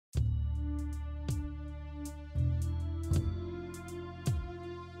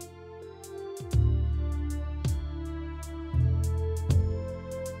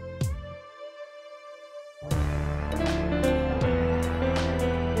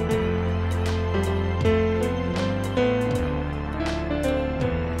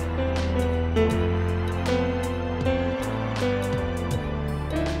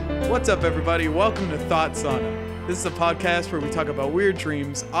What's up, everybody? Welcome to Sauna. This is a podcast where we talk about weird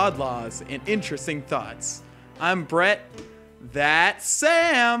dreams, odd laws, and interesting thoughts. I'm Brett. That's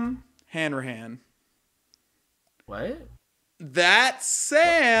Sam. Hanrahan. What? That's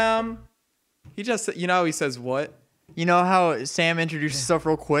Sam. He just, you know how he says what? You know how Sam introduced himself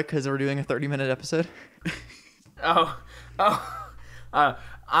real quick because we're doing a 30-minute episode?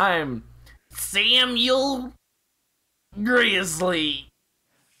 I'm Samuel Grizzly.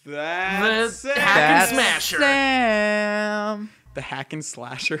 That's the Hack and Smasher. Sam. The Hack and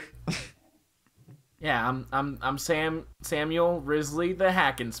Slasher. Yeah, I'm Samuel Grizzly, the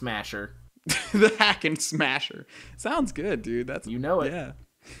Hack and Smasher. The Hack and Smasher. Sounds good, dude. That's You know it.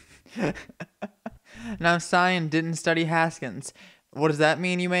 Yeah. Now, Cyan didn't study Haskins. What does that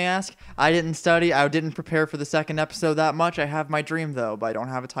mean, you may ask? I didn't study. I didn't prepare for the second episode that much. I have my dream, though, but I don't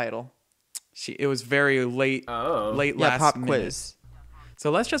have a title. It was very late Yeah, last pop minute. quiz. So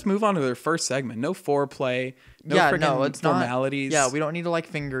let's just move on to their first segment. No foreplay. No, it's formalities. Not. Yeah, we don't need to like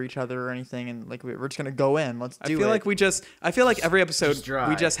finger each other or anything, and like we're just gonna go in. Let's do it. I feel like every episode drive.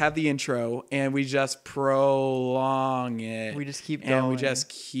 we just have the intro and we just prolong it. We just keep and going. we just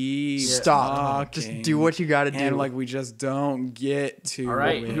keep Stop. talking. Just do what you gotta do. And like we just don't get to. All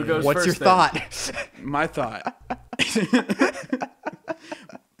right, who goes What's first? your then? thought? My thought.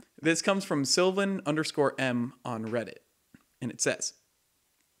 This comes from Sylvan_M on Reddit, and it says,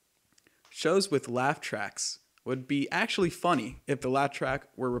 shows with laugh tracks would be actually funny if the laugh track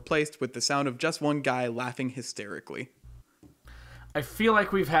were replaced with the sound of just one guy laughing hysterically. I feel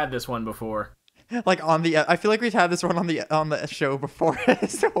like we've had this one before. Like I feel like we've had this one on the show before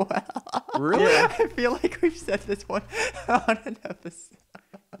as well. Really? Yeah, I feel like we've said this one on an episode.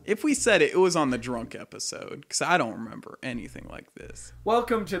 If we said it, it was on the drunk episode, because I don't remember anything like this.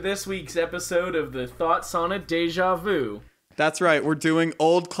 Welcome to this week's episode of the Thoughtsana Deja Vu. That's right. We're doing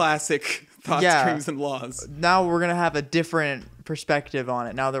old classic thoughts, dreams, and laws. Now we're gonna have a different perspective on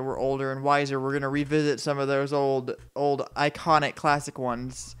it. Now that we're older and wiser, we're gonna revisit some of those old iconic classic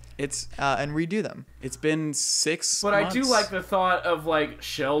ones. And redo them. It's been 6 But months. I do like the thought of like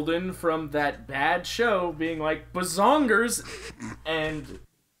Sheldon from that bad show being like bazongers and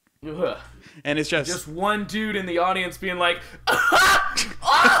And it's just one dude in the audience being like,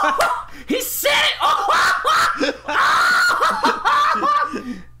 oh, he said it.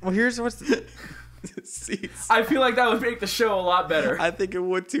 Well, here's what's. I feel like that would make the show a lot better. I think it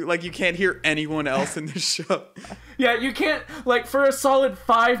would too. Like, you can't hear anyone else in the show. Yeah, you can't, like, for a solid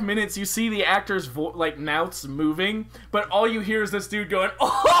 5 minutes, you see the actor's, mouths moving, but all you hear is this dude going,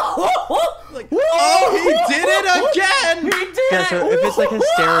 Like, oh, he did it again! He did Yeah, it! so if it's like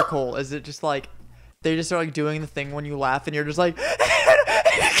hysterical, is it just like they just start like doing the thing when you laugh and you're just like,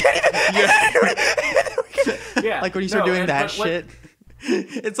 Yeah, like when you start doing that shit.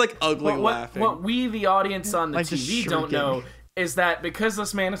 It's like ugly laughing. What we, the audience on the Like just TV, don't shrieking. know is that because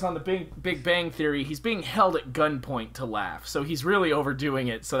this man is on the Big Bang Theory, he's being held at gunpoint to laugh. So he's really overdoing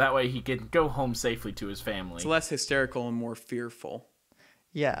it so that way he can go home safely to his family. It's less hysterical and more fearful.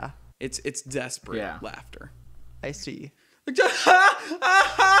 Yeah, It's desperate laughter. I see. It's It's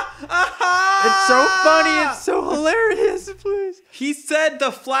so funny. It's so hilarious. Please. He said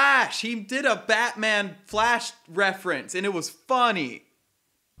the Flash. He did a Batman Flash reference, and it was funny.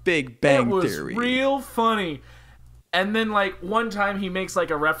 Big Bang It was Theory. real funny. And then, like, one time he makes,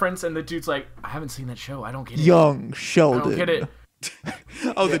 like, a reference, and the dudede's like, I haven't seen that show. I don't get it. Young I Sheldon. don't get it.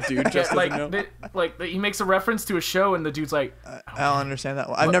 Oh, the dude just like, doesn't know. he makes a reference to a show, and the dude's like, I don't understand that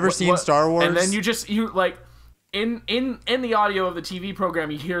one. I've never seen Star Wars. And then you like, in the audio of the TV program,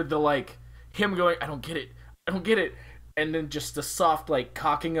 you hear the, like, him going, I don't get it. And then just the soft, like,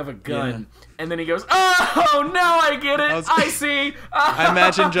 cocking of a gun. Yeah. And then he goes, oh, now I get it. I see. I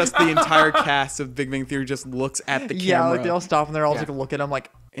imagine just the entire cast of Big Bang Theory just looks at the camera. Yeah, like they all stop and they're all just like look at him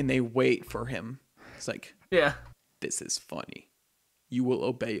like, and they wait for him. It's like, Yeah. this is funny. You will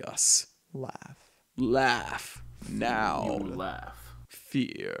obey us. laugh. Now. You laugh.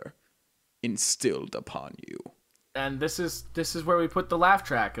 Fear instilled upon you. And this is where we put the laugh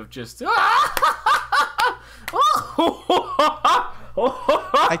track of just.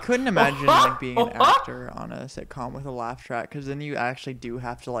 I couldn't imagine like being an actor on a sitcom with a laugh track, because then you actually do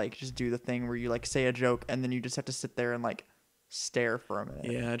have to like just do the thing where you like say a joke and then you just have to sit there and like stare for a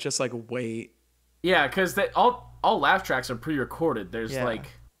minute. Yeah, just like wait. Yeah, because all laugh tracks are pre-recorded. There's like.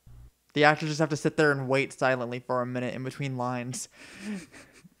 The actors just have to sit there and wait silently for a minute in between lines.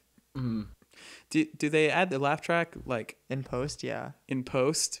 Do they add the laugh track like In post, yeah. in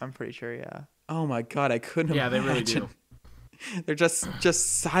post? I'm pretty sure, yeah. Oh my god, I couldn't Yeah, imagine. they really do. They're just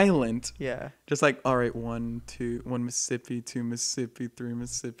silent. Yeah. Just like, all right, 1, 2, 1 Mississippi, 2 Mississippi, 3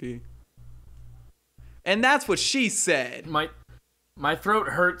 Mississippi. And that's what she said. My throat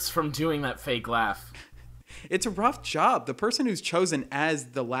hurts from doing that fake laugh. It's a rough job. The person who's chosen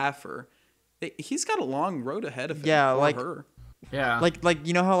as the laugher, he's got a long road ahead of him. Yeah, or like her. Yeah. like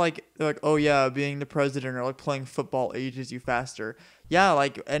you know how like they're like, oh yeah, being the president or like playing football ages you faster. Yeah,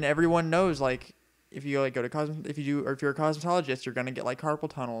 like, and everyone knows like if you like go to if you're a cosmetologist, you're gonna get like carpal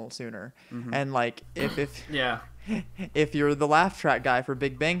tunnel sooner. And like if yeah. if you're the laugh track guy for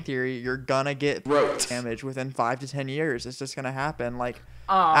Big Bang Theory, you're gonna get Throat damage within 5 to 10 years. It's just gonna happen. Like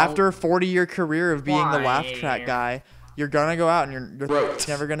Oh, after a 40-year career of being the laugh why? track guy, you're gonna go out and your Throat. throat's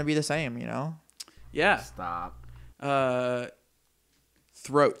never gonna be the same. You know? Yeah. Stop.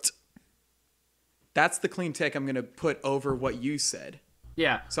 Throat. That's the clean take I'm going to put over what you said.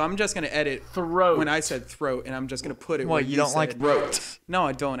 Yeah. So I'm just going to edit Throat. when I said throat, and I'm just going to put it What, where you don't said like throat. No,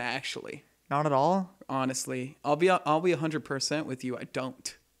 I don't actually. Not at all. Honestly, I'll be 100% with you. I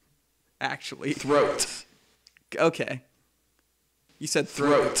don't actually. Throat. Okay. You said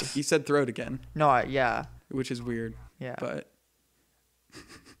throat. You said throat again, No, yeah. which is weird. Yeah. But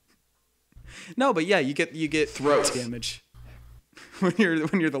no, but yeah, you get throat damage when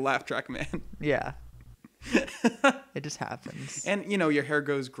you're the laugh track man. Yeah. It just happens. And your hair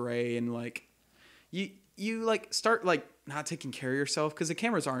goes gray, and like you like start like not taking care of yourself because the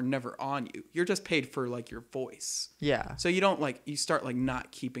cameras are never on you. You're just paid for like your voice. Yeah. So you don't like you start like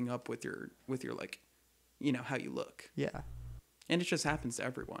not keeping up with your like how you look. Yeah. And it just happens to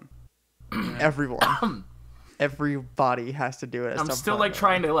everyone. Everyone. Everybody has to do it. At I'm some still point like in their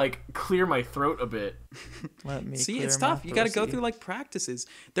trying life. to like clear my throat a bit. Let me See, clear it's my tough. You got to go throaty. through like practices.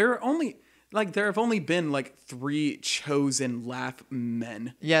 There have only been like 3 chosen laugh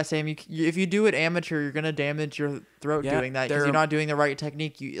men. Yeah, Sam. If you do it amateur, you're gonna damage your throat Yeah, doing that because you're not doing the right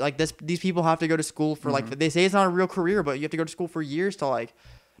technique. You like this. These people have to go to school for like they say it's not a real career, but you have to go to school for years to like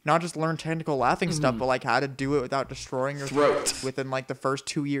not just learn technical laughing stuff, but like how to do it without destroying your throat within like the first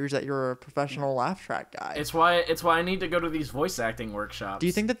 2 years that you're a professional laugh track guy. It's why I need to go to these voice acting workshops. Do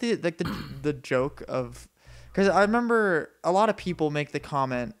you think that the joke of, because I remember a lot of people make the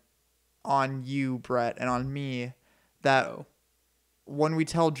comment on you, Brett, and on me that when we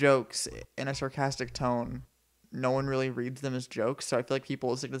tell jokes in a sarcastic tone, no one really reads them as jokes. So I feel like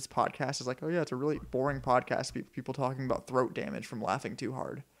people listening to this podcast is like, oh yeah, it's a really boring podcast. People talking about throat damage from laughing too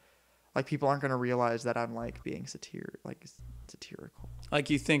hard. Like people aren't gonna realize that I'm like being satirical. Like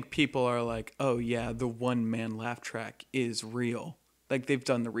you think people are like, oh yeah, the one man laugh track is real. Like they've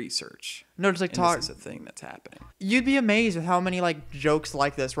done the research. No, just like And this is a thing that's happening. You'd be amazed with how many like jokes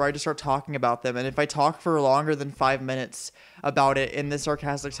like this where I just start talking about them, and if I talk for longer than 5 minutes about it in this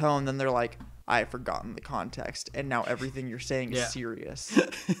sarcastic tone, then they're like, I've forgotten the context, and now everything you're saying is serious.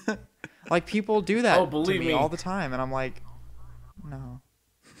 Like people do that to believe me me. all the time, and I'm like, no.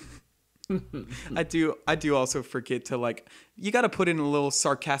 I do also forget to like you got to put in a little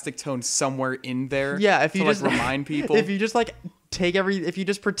sarcastic tone somewhere in there. Yeah, if you to, just like, remind people. if you just like if you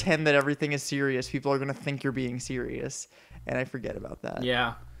just pretend that everything is serious, people are gonna think you're being serious, and I forget about that.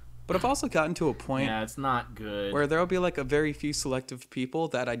 Yeah. But I've also gotten to a point Yeah, it's not good. where there'll be like a very few selective people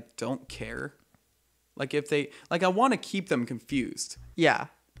that I don't care. Like if they like I want to keep them confused. Yeah.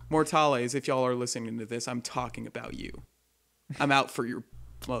 Mortales, if y'all are listening to this, I'm talking about you. I'm out for your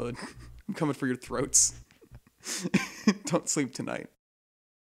blood. I'm coming for your throats. Don't sleep tonight.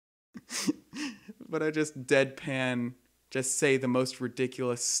 But I just deadpan, just say the most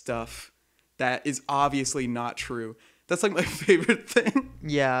ridiculous stuff that is obviously not true. That's like my favorite thing.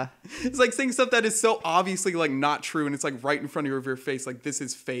 Yeah. It's like saying stuff that is so obviously like not true, and it's like right in front of your face, like this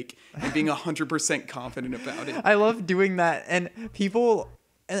is fake, and being 100% confident about it. I love doing that, and people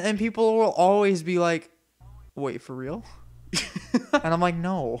will always be like, "Wait, for real?" And I'm like,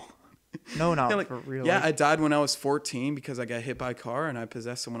 "No, not They're like, for real." Yeah, Like, I died when I was 14 because I got hit by a car and I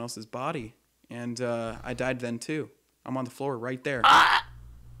possessed someone else's body, and I died then too. I'm on the floor right there.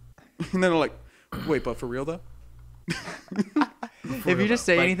 And then they're like, "Wait, but for real though?" if you just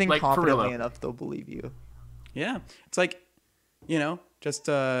say anything like, for real, confidently though. enough, they'll believe you. Yeah, it's like, just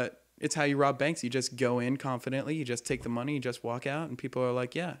it's how you rob banks. You just go in confidently, you just take the money, you just walk out, and people are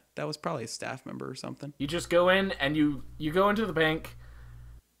like, "Yeah, that was probably a staff member or something." You just go in and you go into the bank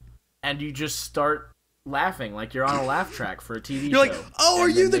and you just start laughing like you're on a laugh track for a TV You're show. like, "Oh, are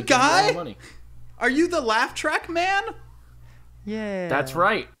And you then the they give all guy? money. Are you the laugh track man?" Yeah. That's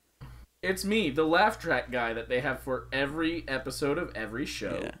right. It's me, the laugh track guy that they have for every episode of every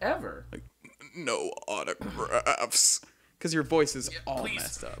show ever. Like, no autographs. Because your voice is all please.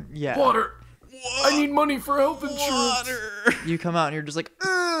 messed up. Yeah. Water. I need money for health insurance. Water. You come out and you're just like,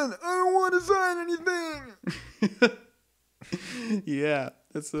 I don't want to sign anything. Yeah.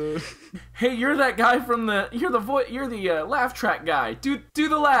 That's a... Hey, you're that guy from the. You're the laugh track guy. Do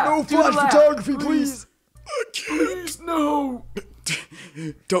the laugh. No do flash the laugh. photography, please. Please, no.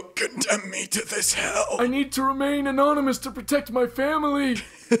 Don't condemn me to this hell. I need to remain anonymous to protect my family.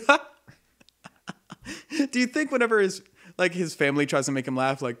 Do you think whenever his family tries to make him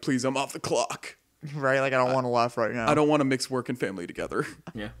laugh, like, please, I'm off the clock. Right, like I don't want to laugh right now. I don't want to mix work and family together.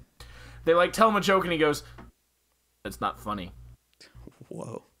 Yeah. They like tell him a joke and he goes, "It's not funny.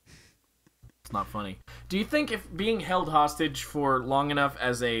 Whoa. It's not funny." Do you think if being held hostage for long enough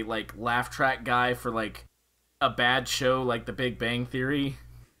as a like laugh track guy for like a bad show like The Big Bang Theory,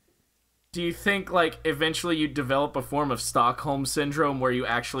 do you think like eventually you develop a form of Stockholm syndrome where you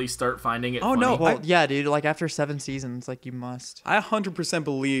actually start finding it funny? No. Well, yeah, dude. Like after 7 seasons, like you must. I 100%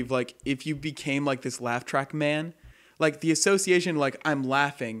 believe, like, if you became, like, this laugh track man, like, the association, like, I'm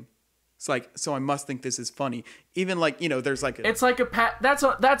laughing, it's like, so I must think this is funny. Even, like, you know, there's, like... It's like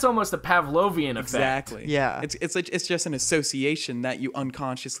that's almost a Pavlovian effect. Exactly. Yeah. It's just an association that you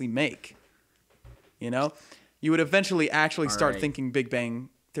unconsciously make. You know? You would eventually actually start right. thinking Big Bang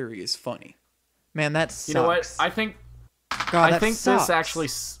Theory is funny. Man, that sucks. You know what? I think God, I think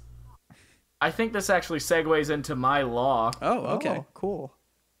sucks. I think this actually segues into my law. Oh, okay. Oh, cool.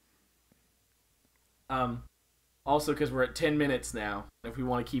 Also, because we're at 10 minutes now, if we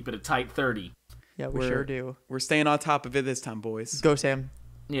want to keep it a tight 30. Yeah, we sure do. We're staying on top of it this time, boys. Go, Sam.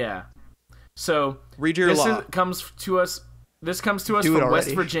 Yeah. So Read your law. This comes to us Do it from West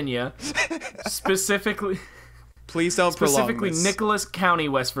already. Virginia, specifically Please don't prolong specifically this. Nicholas County,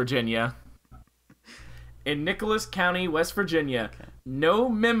 West Virginia. In Nicholas County, West Virginia, no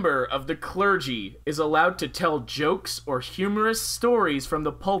member of the clergy is allowed to tell jokes or humorous stories from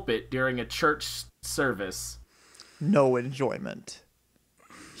the pulpit during a church service. No enjoyment.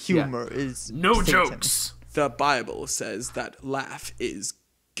 Humor is No Satan. jokes. The Bible says that laugh is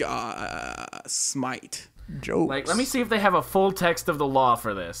smite. Jokes. Like, let me see if they have a full text of the law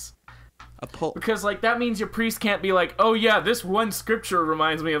for this. A pulp. Because, like, that means your priest can't be like, oh, yeah, this one scripture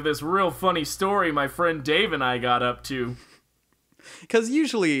reminds me of this real funny story my friend Dave and I got up to. Because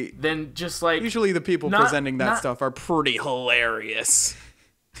usually Then just, like... the people not- presenting that not- stuff are pretty hilarious.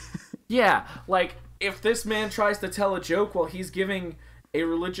 Yeah, like, if this man tries to tell a joke while he's giving a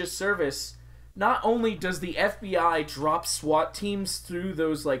religious service, not only does the FBI drop SWAT teams through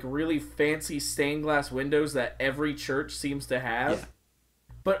those, like, really fancy stained glass windows that every church seems to have... Yeah.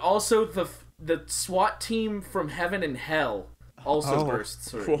 But also the SWAT team from heaven and hell also bursts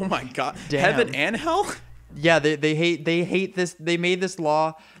through. Oh my god. Damn. Heaven and hell? Yeah, they hate this. They made this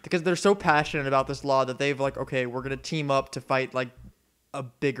law because they're so passionate about this law that they've like, okay, we're gonna team up to fight like a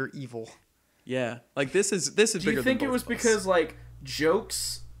bigger evil. Yeah. Like this is Do bigger you think than it was both of us. because like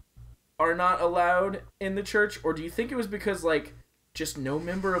jokes are not allowed in the church, or do you think it was because like just no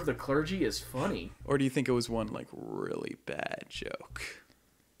member of the clergy is funny? Or do you think it was one like really bad joke?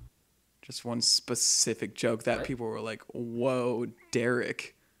 Just one specific joke that people were like, "Whoa,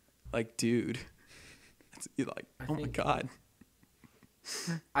 Derek." Like, dude. You're like, "Oh my god."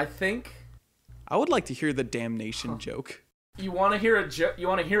 I think I would like to hear the damnation joke. you want to hear a joke. You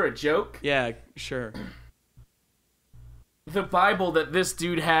want to hear a joke? Yeah, sure. The Bible that this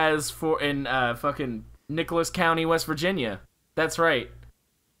dude has for in fucking Nicholas County, West Virginia. That's right.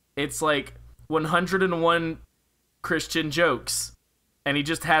 It's like 101 Christian jokes, and he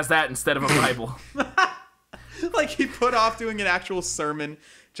just has that instead of a Bible. Like he put off doing an actual sermon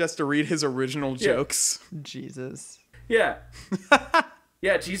just to read his original jokes. Jesus. Yeah.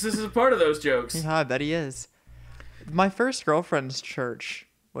 Yeah, Jesus is a part of those jokes. Yeah, I bet he is. My first girlfriend's church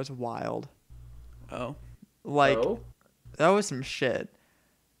was wild. Oh. Like, Oh? that was some shit.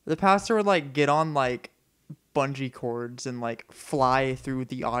 The pastor would like get on like bungee cords and like fly through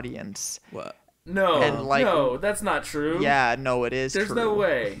the audience. What? No, And, like- no, that's not true. Yeah, no, it is. There's true. no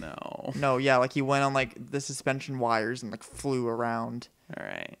way. No. No, yeah, like he went on like the suspension wires and like flew around. All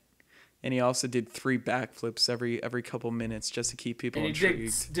right. And he also did 3 backflips every couple minutes just to keep people And he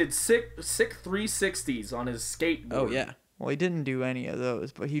intrigued. did sick 360s on his skateboard. Oh yeah. Well, he didn't do any of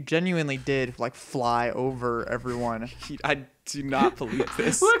those, but he genuinely did like fly over everyone. I do not believe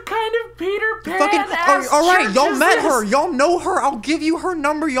this. What kind of Peter Pan Fucking ass all right, church y'all is met this? her. Y'all know her. I'll give you her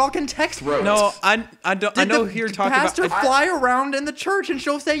number. Y'all can text her. No, I don't. I Did know the who you're talking pastor about. fly around in the church and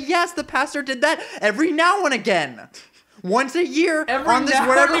she'll say, yes, the pastor did that every now and again. Once a year Every on this now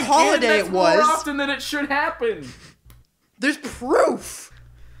whatever and again, holiday that's it was. more often than it should happen. There's proof.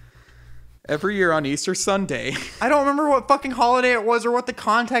 Every year on Easter Sunday. I don't remember what fucking holiday it was or what the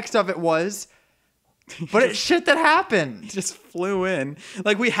context of it was. But it's shit that happened. Just flew in.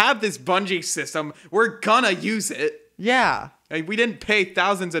 Like, we have this bungee system. We're gonna use it. Yeah. Like, we didn't pay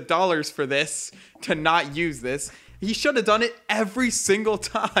thousands of dollars for this to not use this. He should have done it every single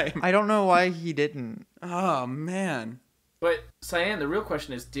time. I don't know why he didn't. Oh, man. But, Cyan, the real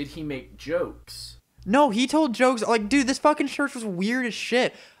question is, did he make jokes? No, he told jokes. Like, dude, this fucking church was weird as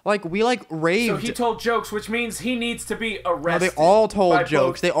shit. Like, we, like, raved. So he told jokes, which means he needs to be No, arrested. they all told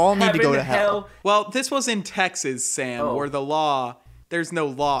jokes. They all need to go to hell. Well, this was in Texas, Sam, where the law, there's no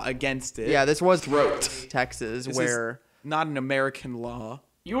law against it. Yeah, this was Texas, This where... is not an American law.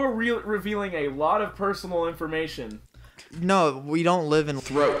 You are revealing a lot of personal information. No, we don't live in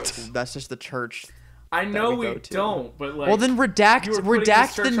Throat. That's just the church. I know we go to. don't, but like... Well, then redact you were putting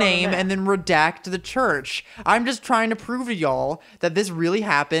this the church on the name map. and then redact the church. I'm just trying to prove to y'all that this really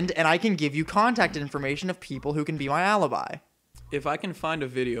happened, and I can give you contact information of people who can be my alibi. If I can find a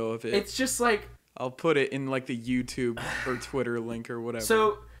video of it, It's just like... I'll put it in like the YouTube or Twitter link or whatever.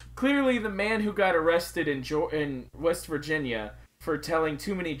 So, clearly the man who got arrested in West Virginia for telling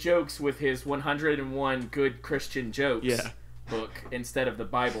too many jokes with his 101 Good Christian Jokes book instead of the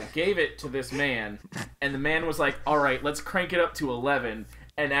Bible gave it to this man, and the man was like, alright, let's crank it up to 11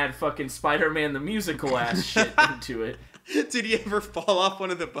 and add fucking Spider-Man the musical ass shit into it. Did he ever fall off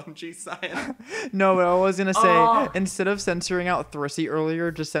one of the bungee signs? No, but I was gonna say, instead of censoring out Thrissy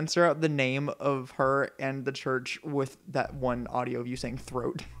earlier, just censor out the name of her and the church with that one audio of you saying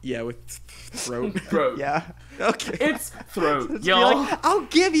throat. Yeah, with throat. Throat. Yeah. Okay. It's throat, Be y'all. like, I'll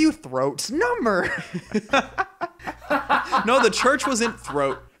give you throat's number. No, the church wasn't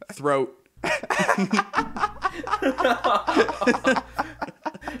throat.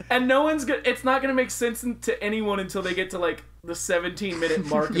 And no one's gonna. It's not gonna make sense to anyone until they get to like the 17-minute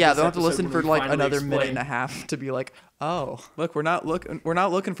mark. Of Yeah, this they'll have to episode listen where for we like finally another explain. minute and a half to be like, oh. Look, we're not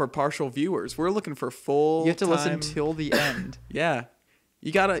looking for partial viewers. We're looking for full. You have to listen time. till the end. Yeah,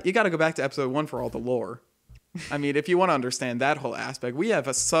 you gotta go back to episode 1 for all the lore. I mean, if you want to understand that whole aspect, we have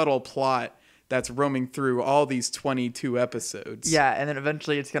a subtle plot that's roaming through all these 22 episodes. Yeah, and then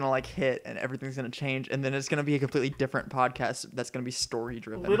eventually it's gonna like hit and everything's gonna change, and then it's gonna be a completely different podcast that's gonna be story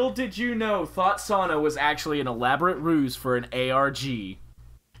driven. Little did you know, thoughtsauna was actually an elaborate ruse for an ARG.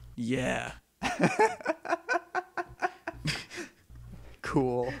 Yeah.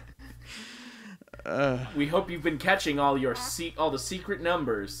 Cool. We hope you've been catching all the secret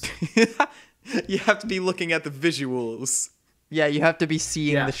numbers. You have to be looking at the visuals. Yeah, you have to be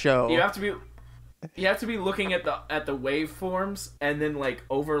seeing the show. You have to be looking at the waveforms and then like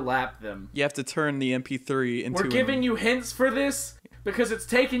overlap them. You have to turn the MP3 into. We're giving you hints for this because it's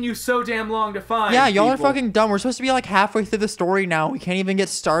taken you so damn long to find. Yeah, y'all are people. fucking dumb. We're supposed to be like halfway through the story now. We can't even get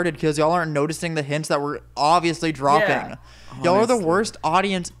started because y'all aren't noticing the hints that we're obviously dropping. Yeah. Y'all are the Honestly. worst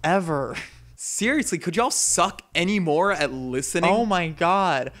audience ever. Seriously, could y'all suck any more at listening? Oh my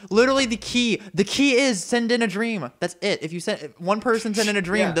god. Literally the key is send in a dream. That's it. If one person send in a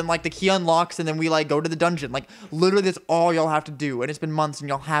dream, Yeah. then like the key unlocks and then we like go to the dungeon. Like literally that's all y'all have to do. And it's been months and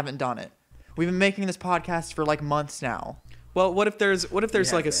y'all haven't done it. We've been making this podcast for like months now. Well, what if there's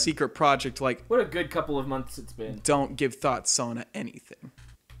like a man. secret project like What a good couple of months it's been. don't give thoughtsauna anything?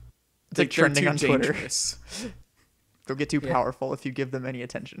 It's like trending on Twitter. dangerous. They'll get too powerful if you give them any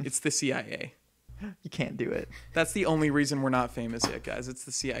attention. It's the CIA. You can't do it. That's the only reason we're not famous yet, guys. It's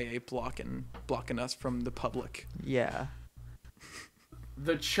the CIA blocking us from the public. Yeah.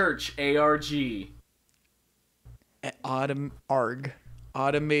 The church ARG. ARG.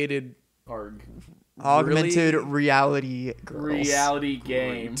 Automated ARG. Augmented Really? reality girls. Reality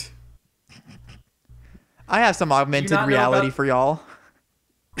game. Great. I have some augmented not know reality about- for y'all.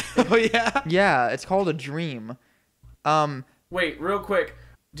 Oh yeah. Yeah, it's called a dream. Wait, real quick.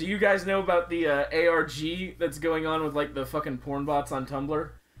 Do you guys know about the ARG that's going on with like the fucking porn bots on Tumblr?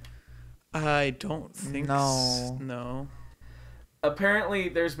 I don't think No. No. Apparently,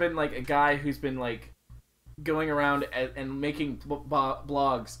 there's been like a guy who's been like going around and making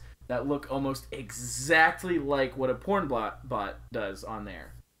blogs that look almost exactly like what a porn bot does on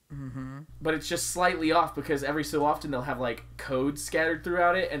there. Mm-hmm. But it's just slightly off because every so often they'll have like code scattered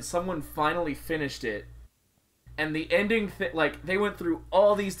throughout it, and someone finally finished it. And the ending like they went through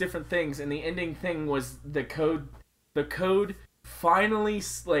all these different things, and the ending thing was the code. The code finally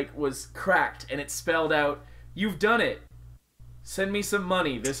like was cracked, and it spelled out, "You've done it. Send me some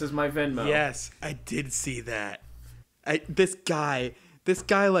money. This is my Venmo." Yes, I did see that. This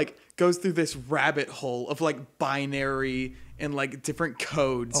guy like goes through this rabbit hole of like binary and like different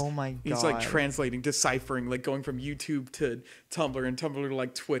codes. Oh my He's like God. translating, deciphering, like going from YouTube to Tumblr and Tumblr to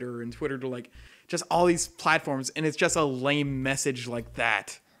like Twitter and Twitter to like just all these platforms, and it's just a lame message like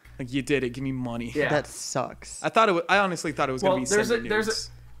that. Like, you did it, give me money. Yeah. That sucks. I honestly thought it was Well, gonna be there's send me a nudes.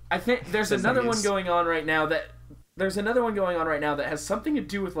 I think there's Send me another one nudes. going on right now that there's another one going on right now that has something to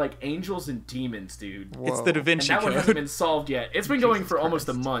do with like angels and demons, dude. Whoa. It's the Da And Vinci that one Code. hasn't been solved yet. It's been going for almost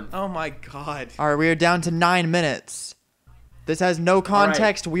a month. Oh my god. All right, we are down to 9 minutes. This has no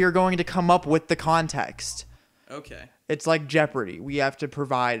context. We are going to come up with the context. Okay. It's like Jeopardy. We have to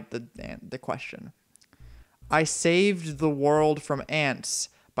provide the question. I saved the world from ants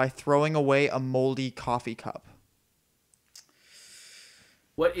by throwing away a moldy coffee cup.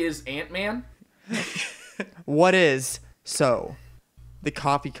 What is Ant-Man? What is so? The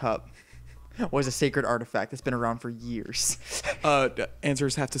coffee cup was a sacred artifact that's been around for years.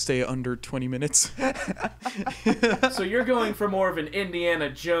 Answers have to stay under 20 minutes. So you're going for more of an Indiana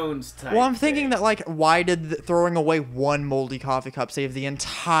Jones type. Well, I'm thinking thing. that, like, why did throwing away one moldy coffee cup save the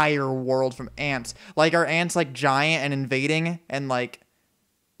entire world from ants? Like, are ants, like, giant and invading? And, like,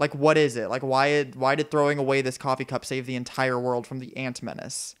 what is it? Like, why did throwing away this coffee cup save the entire world from the ant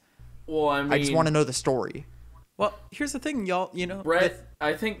menace? Well, I mean, I just want to know the story. Well, here's the thing, y'all. Brett,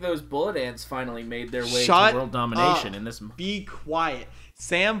 I think those bullet ants finally made their way Shut to world domination up. in this. Be quiet.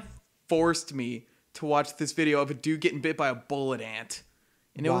 Sam forced me to watch this video of a dude getting bit by a bullet ant.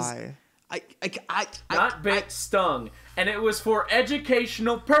 And it Why? Not bit, stung, and it was for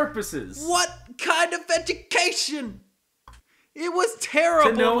educational purposes. What kind of education? It was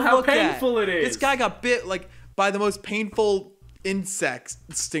terrible To know how look at. painful it is. This guy got bit like by the most painful insect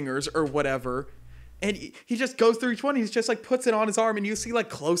stingers or whatever. And he just goes through each one. He's just like puts it on his arm, and you see like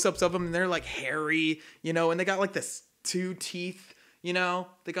close-ups of them, and they're like hairy, and they got like this 2 teeth, They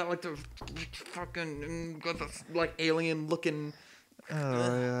got like the fucking got this like alien-looking.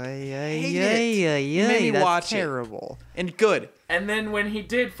 Made me That's watch terrible. And good. And then when he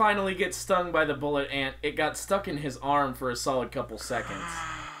did finally get stung by the bullet ant, it got stuck in his arm for a solid couple seconds.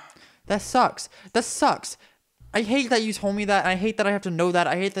 That sucks. That sucks. I hate that you told me that. And I hate that I have to know that.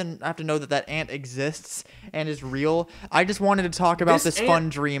 I hate that I have to know that that ant exists and is real. I just wanted to talk about this fun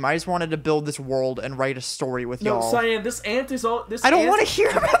dream. I just wanted to build this world and write a story with No, y'all. Cyan, this ant is all. This I don't ant- want to hear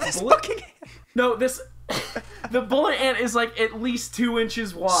about this fucking ant. No, this. The bullet ant is like at least 2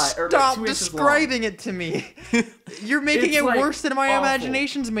 inches wide. Or like Stop 2 inches describing it to me. You're making It's, it like, worse than my awful.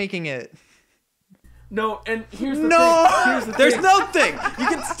 imagination's making it. long. No, and here's the No! thing. Here's the There's thing. no thing. You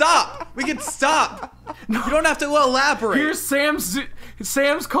can stop. We can stop. You don't have to elaborate. Here's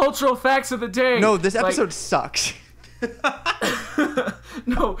Sam's cultural facts of the day. No, this Like, episode sucks.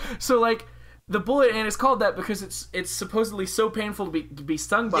 No, so like the bullet ant is called that because it's supposedly so painful to be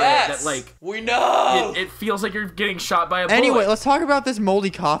stung by it that like we know. it feels like you're getting shot by a bullet. Anyway, let's talk about this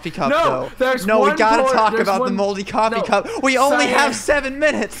moldy coffee cup, No, though. there's no, we one gotta bullet- talk there's about the one- moldy coffee no, cup. We only Cyan. have 7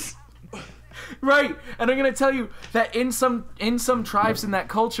 minutes. Right, and I'm gonna tell you that in some tribes in that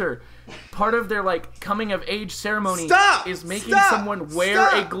culture, part of their like coming of age ceremony is making someone wear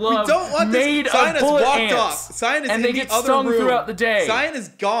a glove We don't want made this. of Cyan has bullet walked ants, off. Cyan is and in they the get other stung room. throughout the day. Cyan is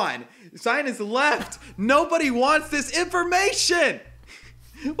gone. Cyan is left. Nobody wants this information.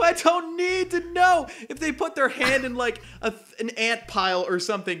 I don't need to know if they put their hand in like an ant pile or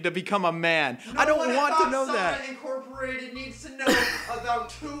something to become a man. I don't want to know that. Incorporated needs to know about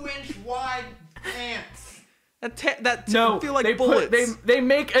 2-inch wide ants. No, feel like they bullets. they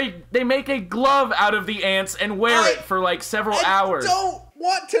make a glove out of the ants and wear it for like several hours. I don't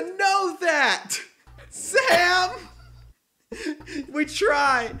want to know that, Sam. We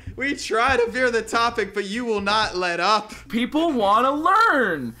try to veer the topic, but you will not let up. People want to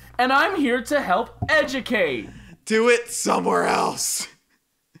learn, and I'm here to help educate. Do it somewhere else.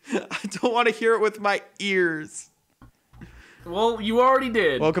 I don't want to hear it with my ears. Well, you already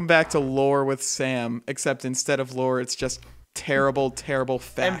did. Welcome back to Lore with Sam, except instead of lore, it's just terrible, terrible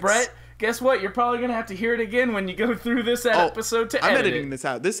facts. And Brett, guess what? You're probably gonna have to hear it again when you go through this episode to I'm edit editing it. this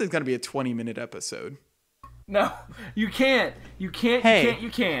out. This is going to be a 20-minute episode. No, you can't. You can't. Hey. You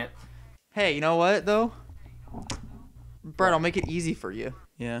can't. Hey, you know what, though? Brett, I'll make it easy for you.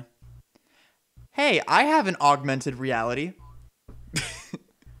 Yeah. Hey, I have an augmented reality.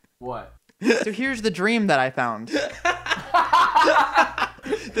 What? So here's the dream that I found.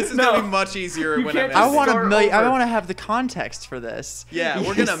 This is going to be much easier when I'm can't I editing. want Start to over. I want to have the context for this. Yeah, we're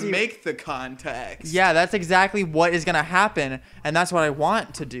You going to see- make the context. Yeah, that's exactly what is going to happen, and that's what I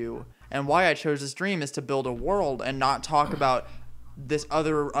want to do. And why I chose this dream is to build a world and not talk about this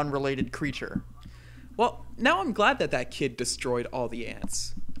other unrelated creature. Well, now I'm glad that kid destroyed all the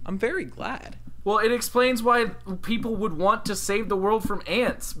ants. I'm very glad. Well, it explains why people would want to save the world from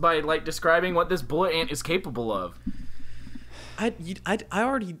ants by like describing what this bullet ant is capable of. I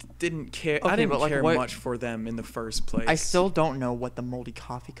already didn't care. I Okay, didn't but, like, care what- much for them in the first place. I still don't know what the moldy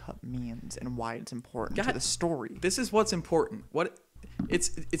coffee cup means and why it's important to God, the story. This is what's important. It's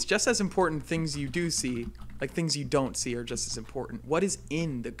just as important things you do see Like things you don't see are just as important. What is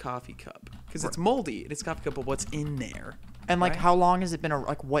in the coffee cup? Because it's moldy. It's a coffee cup, but what's in there? And like, right? how long has it been?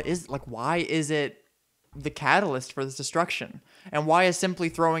 Why is it the catalyst for this destruction? And why is simply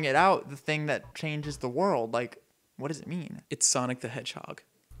throwing it out the thing that changes the world? Like, what does it mean? It's Sonic the Hedgehog.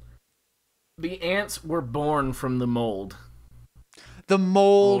 The ants were born from the mold. The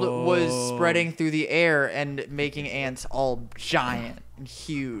mold was spreading through the air and making ants all giant and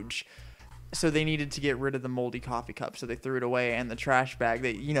huge. So they needed to get rid of the moldy coffee cup, so they threw it away, and the trash bag.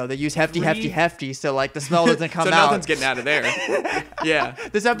 They use hefty, so like the smell doesn't come so out. nothing's getting out of there. Yeah.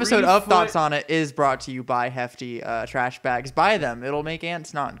 This episode of thoughtsauna is brought to you by Hefty trash bags. Buy them; it'll make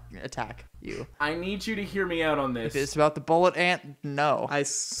ants not attack you. I need you to hear me out on this. If it's about the bullet ant, no. I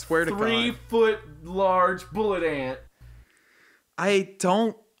swear to God. 3 foot large bullet ant. I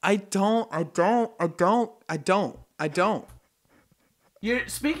don't.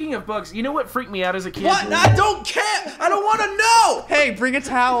 Speaking of bugs, you know what freaked me out as a kid? What? I don't care. I don't want to know. Hey, bring a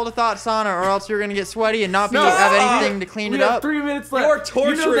towel to thoughtsauna, or else you're gonna get sweaty and not have anything to clean it up. 3 minutes left. You're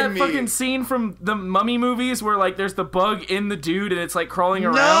torturing You know that me. fucking scene from the Mummy movies where like there's the bug in the dude and it's like crawling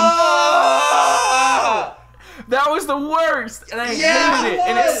around? No! That was the worst, and I hated it,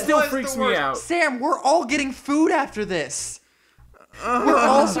 and it still freaks me out. Sam, we're all getting food after this. We're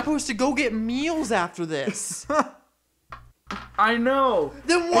all supposed to go get meals after this. I know.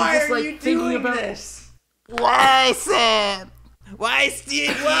 Then why just, are like, you thinking doing about- this? Why, Sam? Why,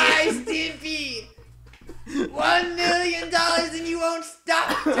 Steve? Why, Stimpy? $1 million and you won't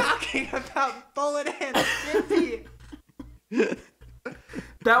stop talking about bullet ants, Stimpy.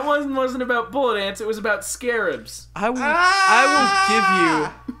 That one wasn't about bullet ants, it was about scarabs. I'll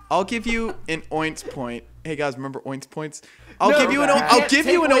give you an oints point. Hey guys, remember oints points? I'll give you an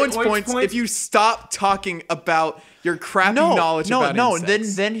oints points if you stop talking about your crappy knowledge about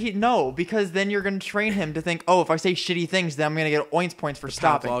insects. Because then you're gonna train him to think, oh, if I say shitty things, then I'm gonna get oints points for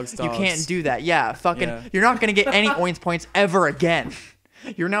stopping. Pavlov's You dogs. can't do that. Yeah, Yeah. you're not gonna get any oints points ever again.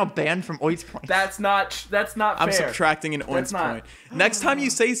 You're now banned from oints points. That's not fair. I'm subtracting an oints not- point. Next time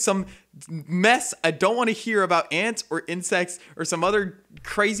you say some mess I don't want to hear about ants or insects or some other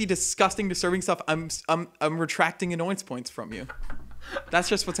crazy, disgusting, disturbing stuff, I'm retracting an oints points from you. That's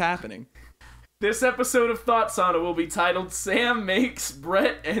just what's happening. This episode of thoughtsauna will be titled Sam Makes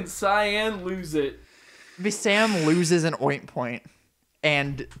Brett and Cyan Lose It. Sam loses an oint point,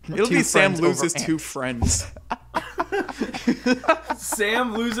 and It'll two be Sam friends loses over two ants. friends.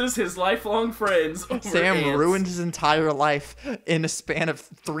 Sam loses his lifelong friends over Sam ants. ruined his entire life in a span of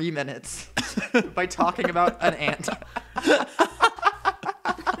 3 minutes by talking about an ant.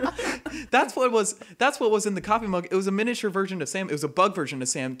 That's what was in the coffee mug. It was a miniature version of Sam. It was a bug version of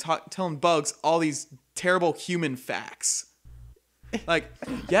Sam telling bugs all these terrible human facts. Like,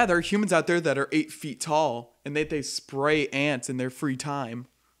 yeah, there are humans out there that are 8 feet tall and they spray ants in their free time,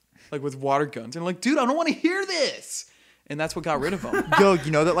 like with water guns. And I'm like, dude, I don't want to hear this. And that's what got rid of them. Yo,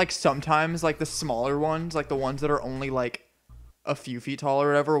 you know that like sometimes like the smaller ones, like the ones that are only like a few feet tall or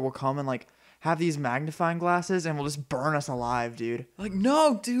whatever, will come and like have these magnifying glasses and will just burn us alive, dude. Like,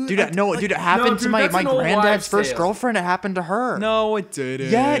 no, dude. Dude, it happened to my that's an old granddad's wives' first tale. girlfriend. It happened to her. No, it didn't.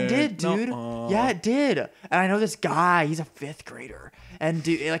 Yeah, it did, dude. Nuh-uh. Yeah, it did. And I know this guy. He's a 5th grader, and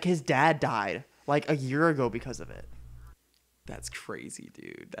dude, like his dad died like a year ago because of it. That's crazy,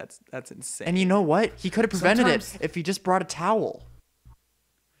 dude. That's insane. And you know what? He could have prevented Sometimes- it if he just brought a towel.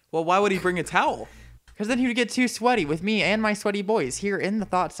 Well, why would he bring a towel? Because then he would get too sweaty with me and my sweaty boys here in the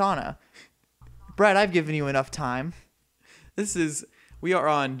Thought Sauna. Brett, I've given you enough time. We are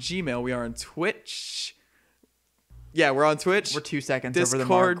on Gmail. We are on Twitch. Yeah, we're on Twitch. We're 2 seconds Discord. over the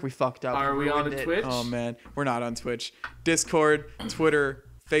mark. We fucked up. Are we on ruined it. Twitch? Oh, man. We're not on Twitch. Discord, Twitter,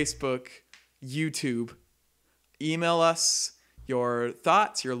 Facebook, YouTube. Email us your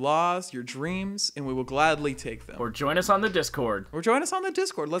thoughts, your laws, your dreams, and we will gladly take them. Or join us on the Discord. Or join us on the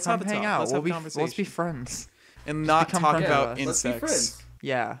Discord. Let's Come have a hang talk. out. Let's have a conversation. Let's be friends. and not become talk friends about with us. Let's be insects friends.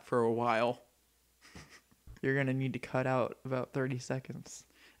 Yeah, for a while. you're gonna need to cut out about 30 seconds.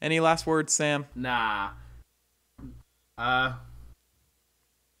 Any last words, Sam? Nah.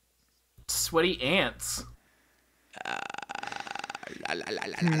 Sweaty ants.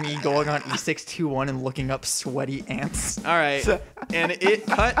 Me going on E621 and looking up sweaty ants. All right. And it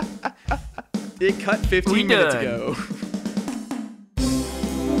cut 15 minutes done. ago.